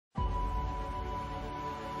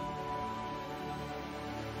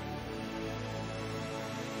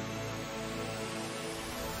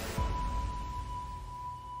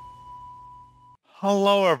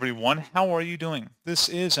Hello everyone, how are you doing? This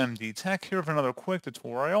is MD Tech here for another quick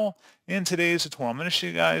tutorial. In today's tutorial, I'm going to show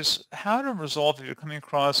you guys how to resolve if you're coming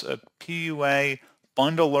across a PUABundler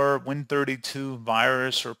Win32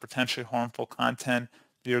 virus or potentially harmful content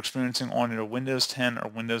that you're experiencing on your Windows 10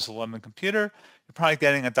 or Windows 11 computer. You're probably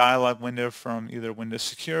getting a dialog window from either Windows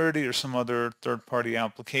Security or some other third-party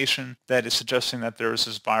application that is suggesting that there is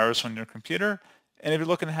this virus on your computer. And if you're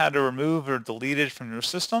looking at how to remove or delete it from your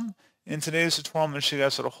system, in today's tutorial, I'm going to show you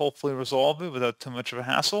guys how to hopefully resolve it without too much of a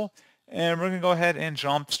hassle. And we're going to go ahead and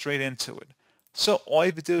jump straight into it. So all you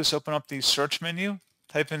have to do is open up the search menu,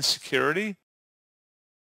 type in security.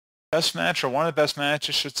 Best match, or one of the best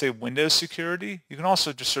matches, should say Windows Security. You can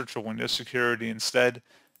also just search for Windows Security instead.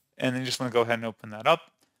 And then you just want to go ahead and open that up.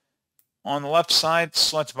 On the left side,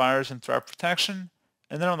 select Virus and Threat Protection.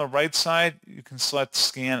 And then on the right side, you can select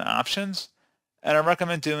Scan Options. And I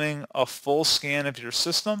recommend doing a full scan of your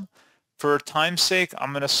system. For time's sake,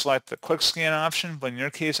 I'm going to select the quick scan option, but in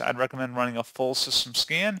your case, I'd recommend running a full system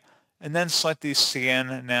scan, and then select the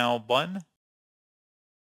Scan Now button.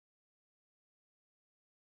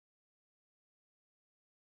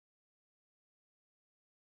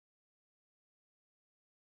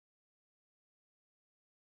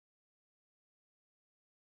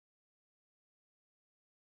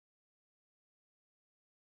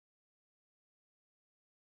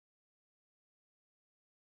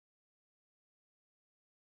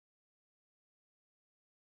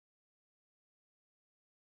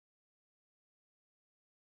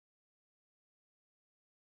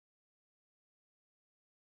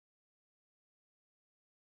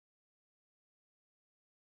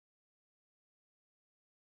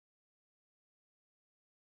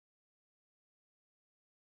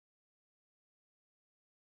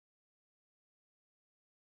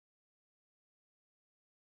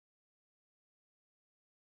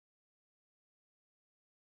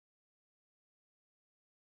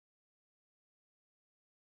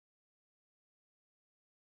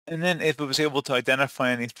 And then if it was able to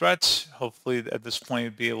identify any threats, hopefully at this point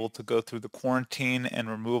you'd be able to go through the quarantine and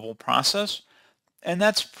removal process. And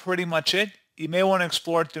that's pretty much it. You may want to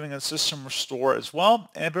explore doing a system restore as well.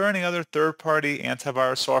 And if there are any other third-party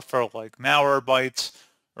antivirus software like Malwarebytes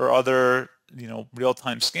or other,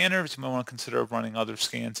 real-time scanners, you might want to consider running other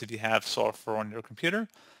scans if you have software on your computer.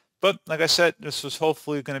 But like I said, this was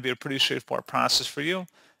hopefully going to be a pretty straightforward process for you.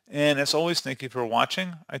 And as always, thank you for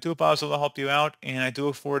watching. I do hope I was able to help you out, and I do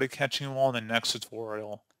look forward to catching you all in the next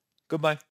tutorial. Goodbye.